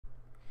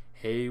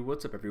Hey,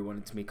 what's up everyone,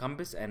 it's me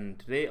Compass, and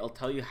today I'll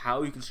tell you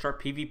how you can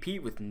start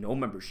PvP with no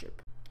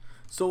membership.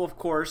 So of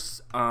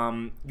course,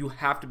 you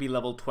have to be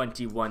level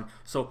 21,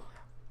 so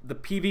the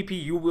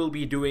PvP you will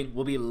be doing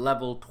will be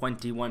level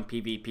 21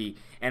 PvP,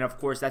 and of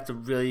course that's a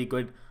really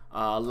good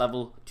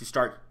level to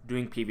start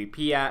doing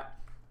PvP at.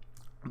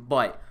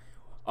 But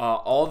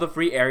all the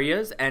free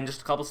areas and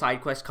just a couple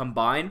side quests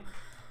combined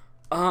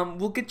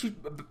will get you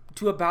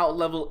to about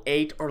level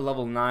 8 or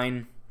level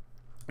 9.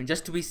 And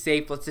just to be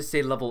safe, let's just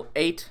say level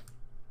 8.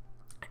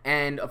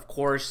 And of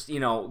course, you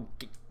know,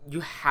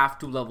 you have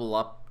to level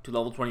up to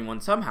level 21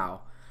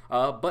 somehow.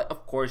 But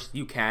of course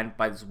you can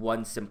by this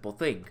one simple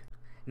thing.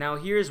 Now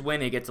here's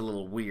when it gets a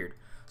little weird.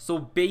 So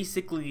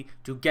basically,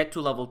 to get to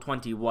level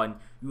 21,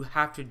 you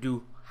have to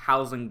do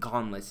housing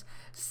gauntlets.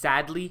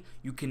 Sadly,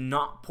 you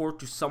cannot port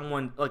to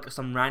someone, like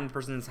some random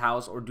person's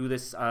house, or do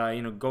this,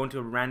 go into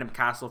a random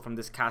castle from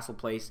this castle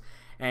place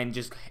and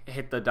just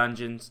hit the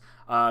dungeons,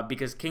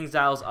 because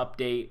KingSile's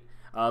update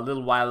a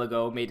little while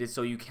ago made it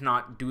so you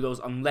cannot do those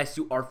unless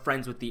you are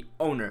friends with the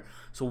owner.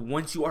 So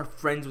once you are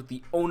friends with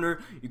the owner,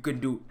 you can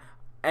do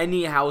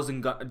any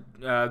housing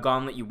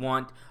gauntlet you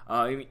want.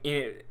 You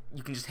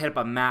can just hit up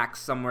a max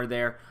somewhere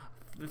there.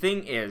 The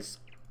thing is,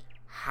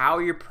 how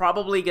you're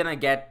probably gonna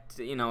get,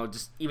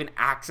 just even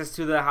access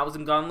to the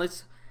housing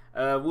gauntlets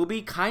will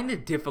be kind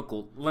of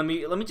difficult. Let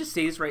me just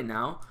say this right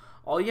now.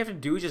 All you have to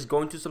do is just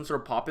go into some sort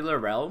of popular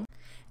realm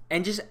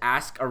and just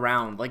ask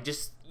around, like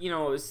just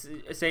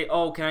say,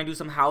 oh, can I do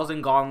some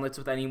housing gauntlets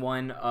with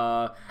anyone?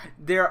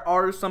 There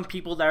are some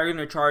people that are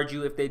gonna charge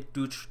you. If they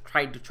do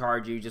try to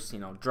charge you, just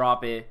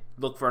drop it,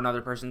 look for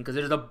another person, because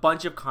there's a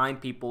bunch of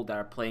kind people that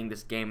are playing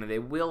this game and they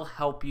will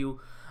help you,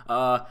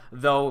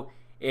 though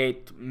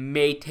it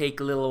may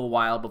take a little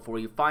while before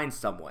you find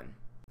someone.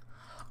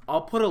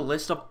 I'll put a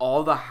list of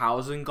all the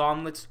housing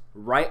gauntlets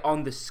right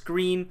on the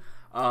screen,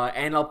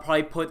 and I'll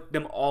probably put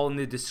them all in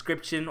the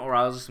description, or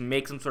I'll just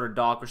make some sort of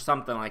doc or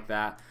something like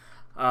that.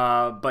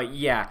 But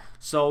yeah,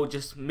 so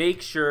just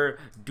make sure,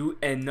 do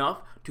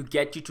enough to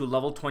get you to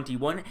level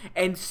 21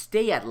 and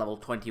stay at level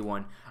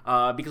 21,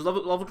 because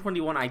level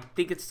 21, I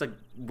think it's like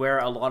where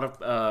a lot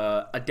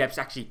of adepts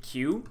actually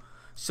queue.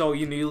 So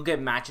you'll get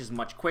matches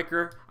much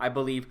quicker, I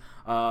believe.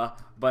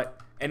 But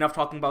enough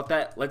talking about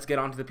that. Let's get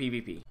on to the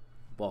PvP.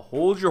 But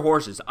hold your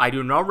horses. I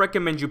do not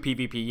recommend you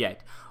PvP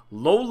yet.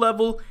 Low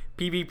level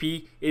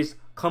PvP is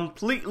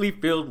completely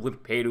filled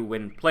with pay to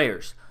win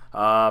players.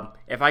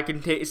 If I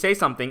can say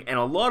something, and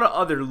a lot of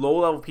other low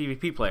level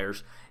PvP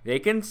players, they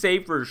can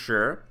say for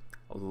sure,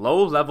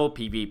 low level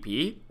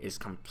PvP is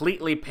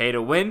completely pay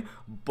to win,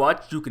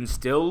 but you can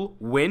still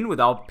win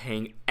without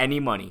paying any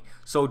money.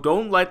 So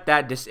don't let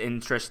that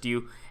disinterest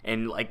you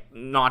and like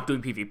not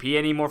doing PvP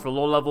anymore for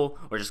low level,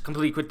 or just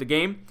completely quit the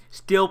game.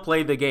 Still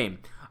play the game.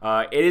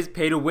 It is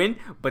pay to win,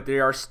 but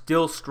there are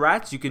still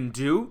strats you can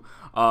do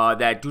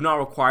that do not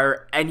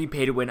require any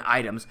pay to win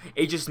items.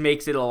 It just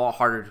makes it a lot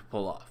harder to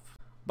pull off.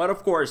 But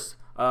of course,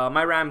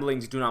 my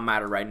ramblings do not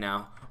matter right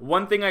now.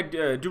 One thing I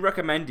do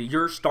recommend,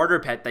 your starter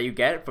pet that you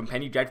get from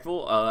Penny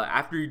Dreadful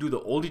after you do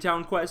the Oldie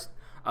Town quest,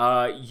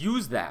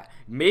 use that.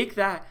 Make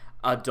that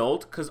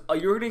adult, because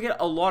you're going to get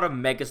a lot of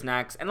mega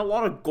snacks and a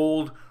lot of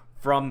gold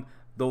from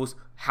those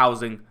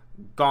housing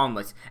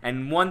gauntlets.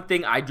 And one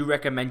thing I do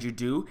recommend you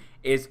do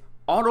is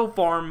auto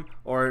farm,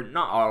 or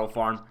not auto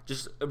farm,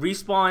 just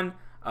respawn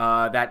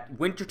that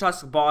Winter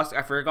Tusk boss.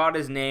 I forgot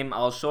his name.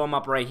 I'll show him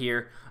up right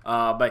here.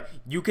 But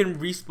you can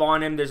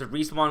respawn him. There's a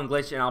respawn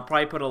glitch, and I'll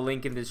probably put a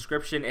link in the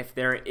description if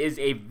there is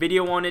a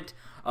video on it.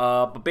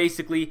 But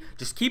basically,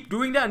 just keep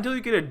doing that until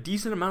you get a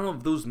decent amount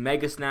of those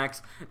mega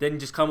snacks. Then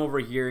just come over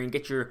here and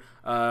get your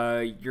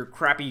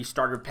crappy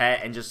starter pet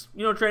and just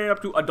train it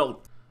up to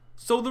adult.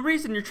 So the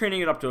reason you're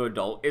training it up to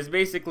adult is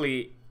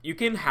basically you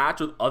can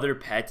hatch with other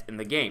pets in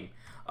the game.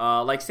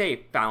 Like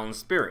say Found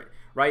Spirit,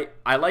 right?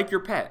 I like your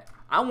pet.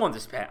 I want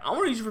this pet. I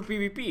want to use it for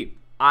PvP.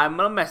 I'm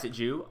gonna message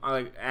you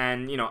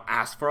and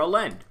ask for a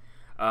lend.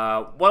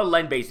 What a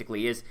lend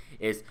basically is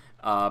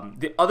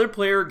the other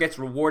player gets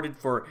rewarded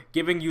for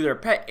giving you their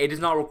pet. It does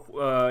not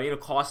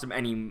cost them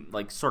any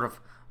sort of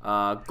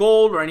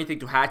gold or anything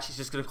to hatch. It's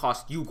just gonna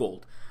cost you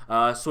gold.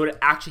 So it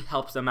actually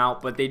helps them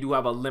out, but they do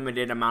have a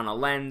limited amount of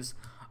lends.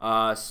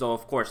 So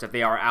of course, if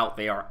they are out,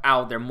 they are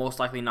out. They're most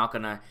likely not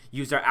gonna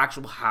use their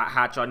actual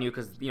hatch on you,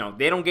 because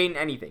they don't gain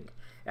anything.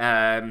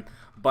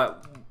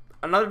 But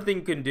another thing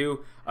you can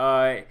do,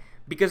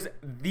 because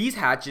these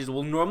hatches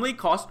will normally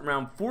cost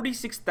around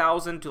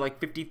 46,000 to like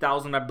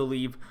 50,000, I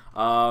believe.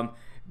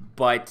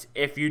 But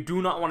if you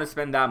do not want to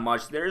spend that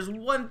much, there's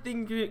one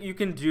thing you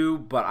can do,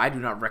 but I do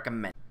not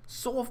recommend.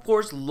 So of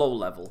course, low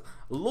level.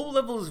 Low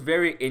level is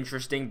very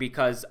interesting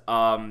because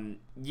the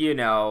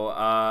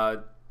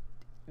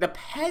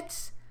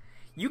pets,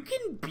 you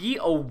can be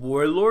a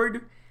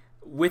warlord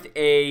with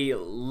a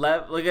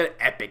like an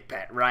epic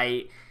pet,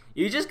 right?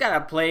 You just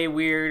gotta play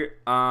weird,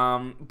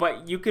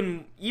 but you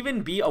can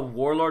even be a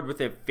warlord with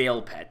a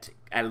fail pet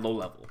at low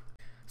level.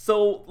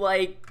 So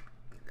like,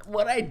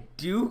 what I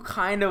do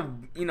kind of,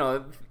 you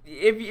know,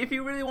 if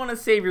you really want to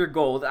save your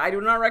gold, I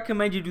do not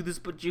recommend you do this,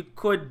 but you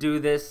could do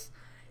this.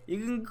 You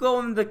can go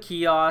in the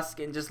kiosk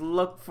and just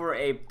look for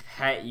a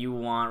pet you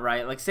want,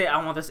 right? Like, say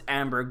I want this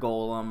Amber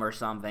Golem or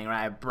something,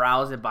 right?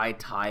 Browse it by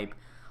type.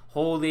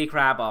 Holy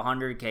crap,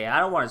 100k. I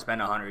don't want to spend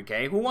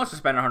 100k. Who wants to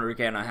spend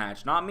 100k on a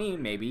hatch? Not me,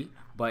 maybe.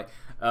 But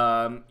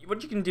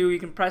what you can do, you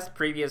can press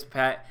previous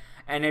pet,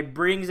 and it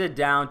brings it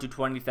down to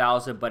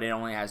 20,000, but it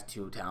only has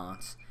 2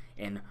 talents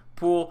in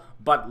pool.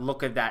 But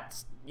look at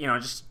that. You know,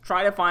 just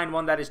try to find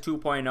one that is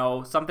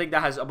 2.0, something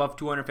that has above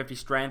 250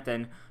 strength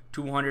and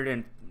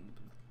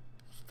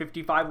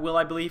 255 will,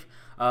 I believe.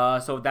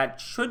 So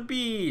that should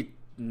be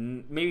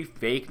maybe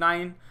fake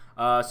 9.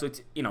 So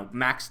it's, you know,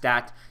 max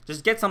stat.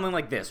 Just get something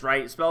like this,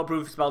 right? Spell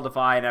proof, spell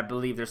defy, and I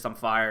believe there's some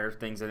fire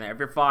things in there. If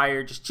you're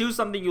fire, just choose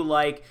something you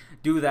like,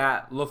 do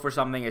that, look for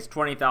something. It's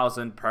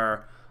 20,000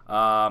 per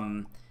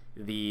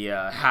the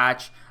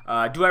hatch.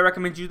 Do I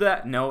recommend you do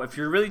that? No. If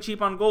you're really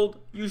cheap on gold,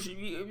 you should,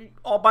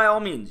 by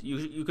all means,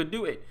 you could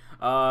do it.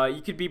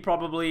 You could be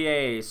probably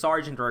a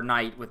sergeant or a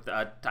knight with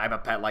a type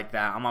of pet like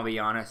that, I'm gonna be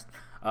honest.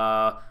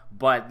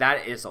 But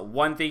that is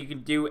one thing you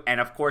can do, and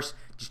of course,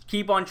 just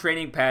keep on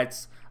training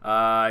pets.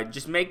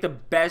 Just make the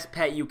best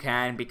pet you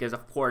can, because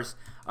of course,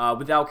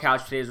 without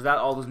couch potatoes, without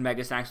all those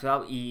mega snacks,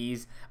 without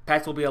EEs,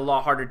 pets will be a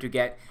lot harder to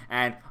get.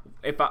 And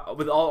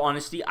with all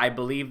honesty, I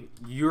believe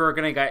you're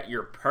gonna get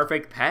your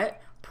perfect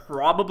pet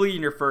probably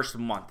in your first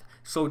month.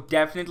 So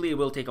definitely it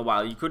will take a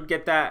while. You could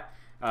get that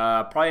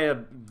probably a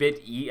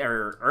bit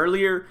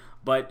earlier,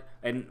 but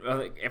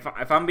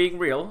if I'm being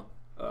real,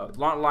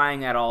 not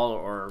lying at all,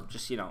 or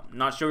just, you know,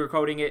 not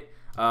sugarcoating it,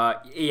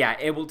 yeah,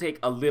 it will take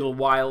a little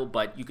while,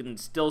 but you can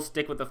still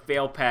stick with a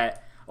fail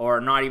pet, or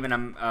not even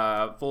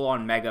a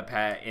full-on mega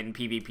pet in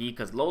PvP,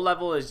 because low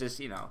level is just,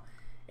 you know,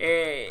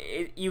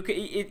 you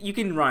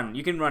can run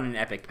an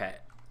epic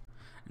pet.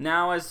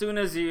 Now, as soon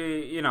as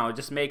you know,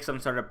 just make some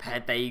sort of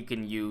pet that you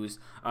can use,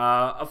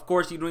 of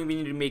course, you don't even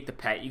need to make the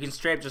pet. You can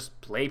straight up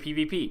just play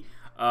PvP.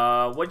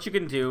 What you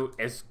can do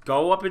is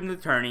go up into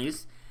the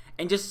tourneys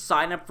and just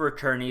sign up for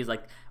tourneys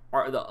like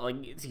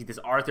see this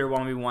Arthur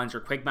 1v1s or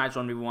quick match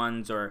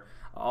 1v1s, or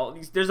all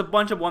these. There's a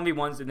bunch of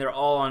 1v1s, and they're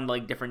all on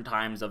like different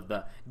times of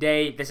the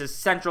day. This is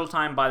Central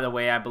Time, by the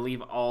way. I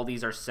believe all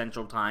these are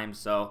Central Time,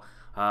 so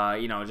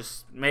you know,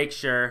 just make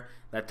sure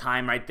that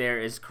time right there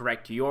is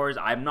correct to yours.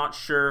 I'm not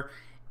sure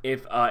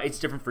if it's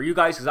different for you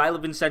guys, because I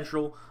live in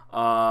Central.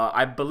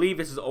 I believe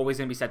this is always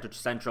going to be set to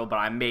Central, but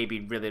I may be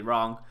really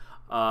wrong.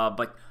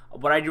 But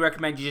what I do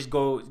recommend, you just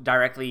go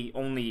directly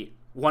only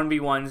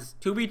 1v1s.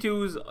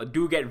 2v2s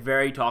do get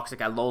very toxic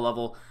at low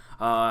level.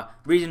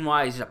 Reason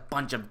why is just a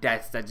bunch of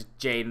deaths that just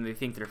jade, and they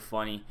think they're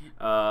funny,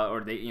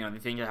 or they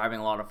think they're having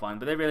a lot of fun,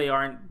 but they really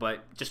aren't.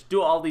 But just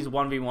do all these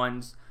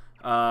 1v1s,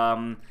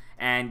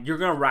 and you're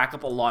gonna rack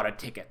up a lot of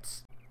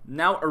tickets.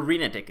 Now,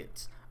 arena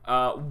tickets.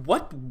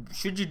 What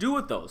should you do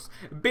with those?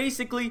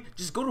 Basically,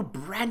 just go to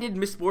branded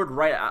Mistboard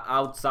right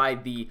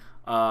outside the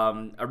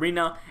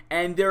arena,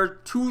 and there are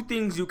 2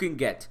 things you can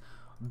get.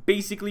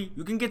 Basically,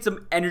 you can get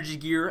some energy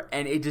gear,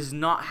 and it does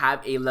not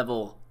have a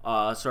level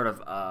sort of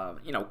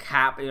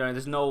cap. You know,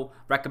 there's no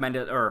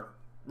recommended.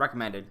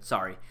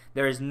 Sorry,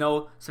 there is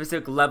no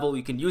specific level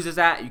you can use this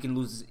at. You can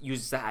use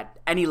this at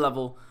any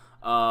level.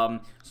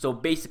 So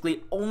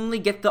basically, only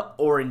get the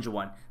orange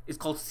one. It's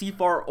called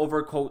Seafar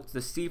Overcoats, the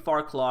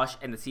Seafar Cloche,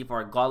 and the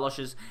Seafar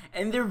Galoshes,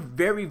 and they're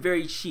very,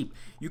 very cheap.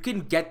 You can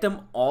get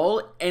them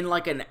all in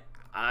like an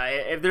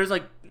if there's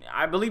like,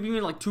 I believe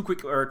even like two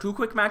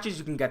quick matches,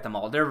 you can get them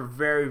all. They're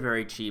very,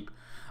 very cheap.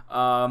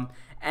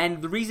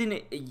 And the reason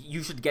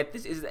you should get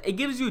this is that it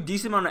gives you a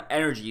decent amount of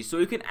energy, so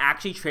you can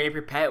actually train up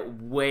your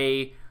pet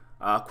way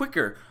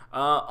quicker.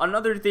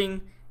 Another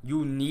thing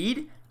you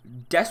need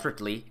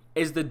desperately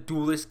is the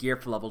duelist gear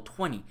for level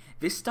 20.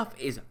 This stuff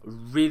is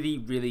really,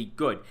 really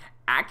good.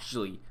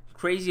 Actually,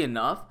 crazy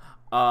enough,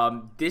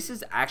 this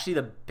is actually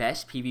the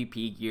best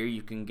PvP gear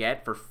you can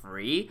get for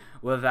free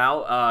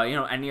without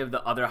any of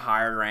the other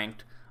higher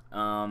ranked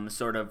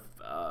PvP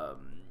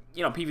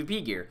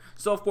gear.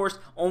 So of course,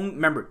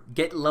 remember,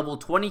 get level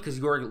 20 because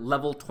you're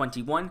level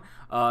 21.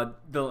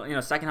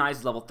 The second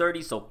highest is level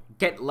 30, so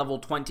get level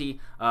 20.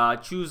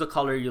 Choose a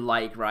color you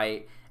like,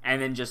 right? And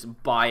then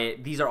just buy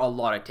it. These are a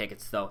lot of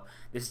tickets though.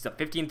 This is a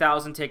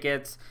 15,000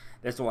 tickets.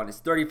 This one is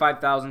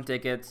 35,000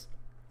 tickets.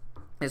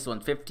 This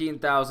one's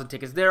 15,000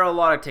 tickets. There are a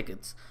lot of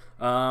tickets.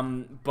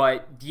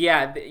 But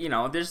yeah,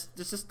 there's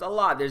just a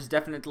lot. There's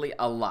definitely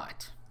a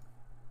lot.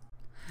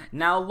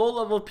 Now,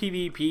 low-level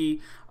PvP,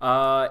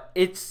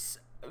 it's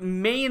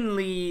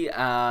mainly,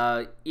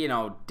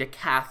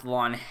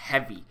 decathlon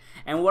heavy.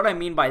 And what I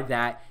mean by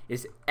that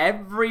is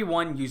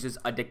everyone uses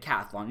a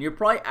decathlon. You're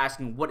probably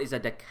asking, what is a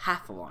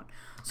decathlon?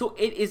 So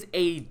it is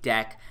a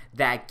deck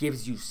that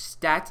gives you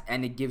stats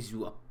and it gives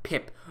you a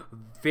pip.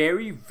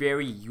 Very,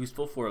 very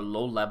useful for a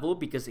low level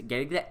because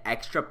getting that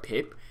extra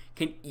pip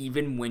can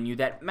even win you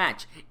that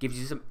match. Gives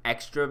you some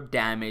extra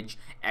damage,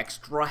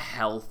 extra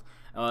health,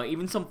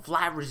 even some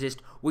flat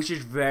resist, which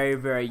is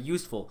very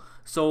useful.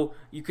 So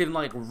you can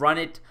like run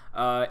it,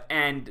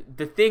 and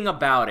the thing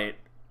about it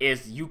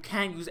is you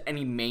can't use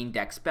any main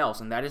deck spells,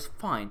 and that is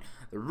fine.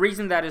 The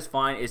reason that is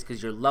fine is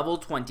because you're level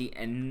 20,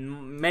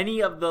 and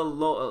many of the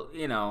low,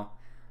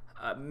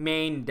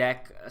 main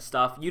deck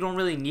stuff you don't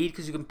really need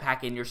because you can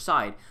pack in your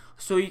side.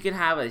 So you can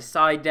have a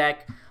side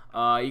deck.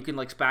 You can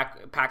like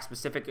pack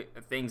specific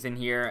things in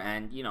here,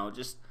 and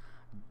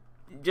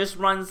just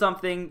run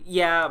something.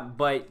 Yeah,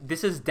 but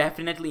this is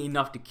definitely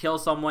enough to kill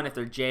someone. If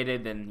they're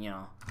jaded, then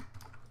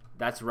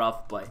that's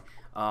rough. But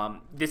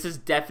this is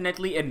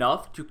definitely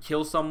enough to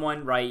kill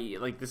someone,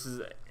 right? Like this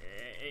is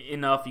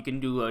enough. You can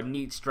do a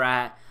neat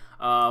strat.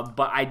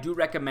 But I do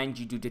recommend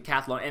you do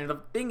Decathlon. And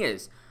the thing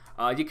is,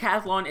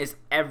 Decathlon is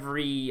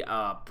every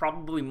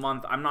probably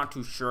month. I'm not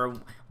too sure,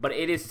 but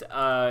it is.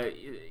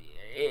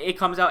 It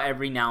comes out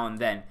every now and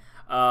then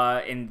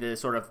in the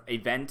sort of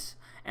event,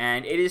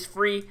 and it is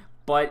free,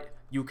 but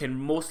you can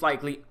most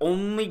likely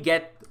only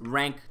get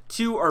rank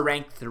 2 or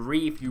rank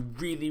 3 if you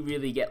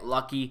really get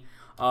lucky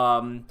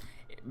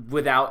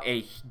without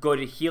a good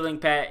healing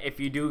pet. If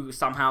you do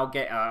somehow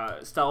get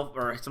stealth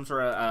or some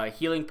sort of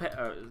healing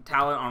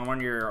talent on one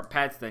of your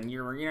pets, then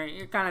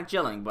you're kind of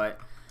chilling. But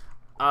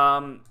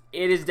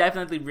it is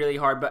definitely really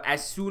hard. But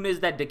as soon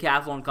as that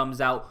Decathlon comes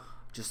out,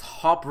 just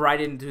hop right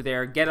into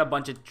there, get a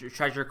bunch of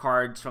treasure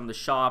cards from the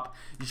shop.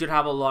 You should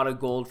have a lot of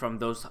gold from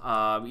those,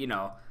 what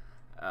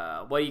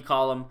do you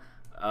call them?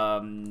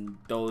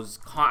 Those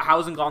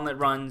housing gauntlet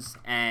runs,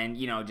 and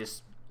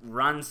just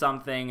run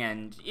something,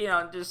 and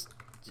just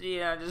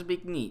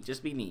be neat.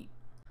 Just be neat.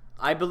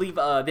 I believe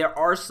there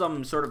are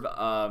some sort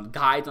of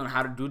guides on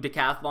how to do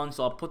Decathlon,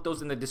 so I'll put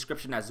those in the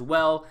description as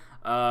well.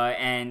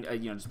 And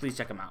just please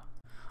check them out.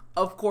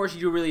 Of course,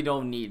 you really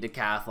don't need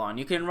Decathlon.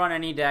 You can run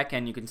any deck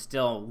and you can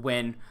still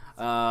win.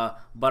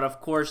 But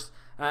of course,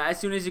 as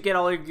soon as you get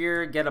all your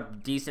gear, get a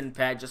decent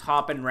pet, just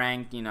hop in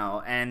ranked,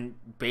 and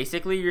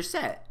basically you're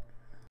set.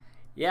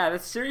 Yeah,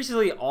 that's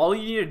seriously all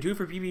you need to do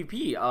for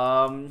PvP.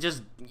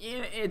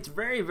 It's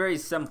very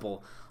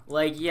simple.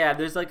 Like, yeah,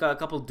 there's like a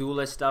couple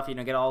duelist stuff.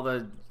 Get all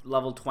the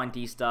level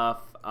 20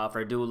 stuff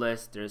for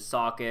duelists. There's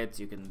sockets.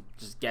 You can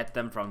just get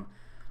them from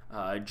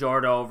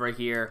Jordo over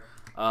here.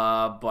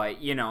 But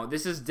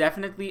this is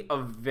definitely a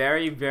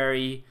very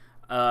neat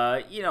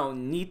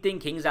thing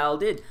KingsIsle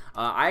did.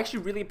 I actually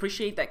really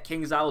appreciate that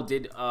KingsIsle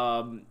did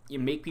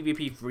make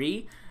PvP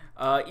free,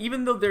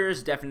 even though there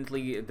is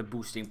definitely the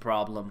boosting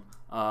problem.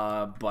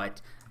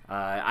 But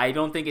I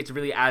don't think it's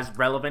really as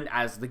relevant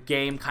as the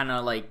game kind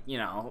of like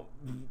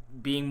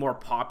being more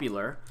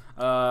popular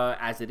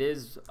as it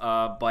is.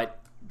 But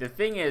the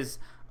thing is,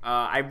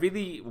 I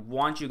really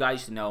want you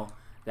guys to know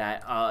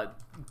that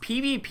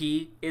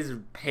PvP is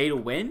pay to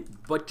win,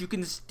 but you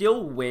can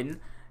still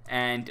win.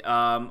 And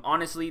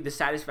honestly, the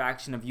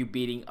satisfaction of you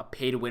beating a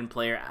pay to win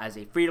player as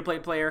a free to play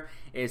player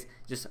is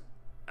just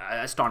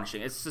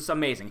astonishing. It's just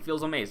amazing. It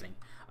feels amazing.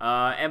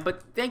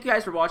 But thank you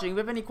guys for watching. If you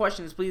have any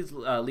questions, please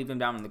leave them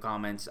down in the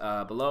comments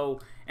below.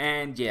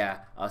 And yeah,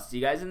 I'll see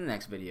you guys in the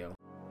next video.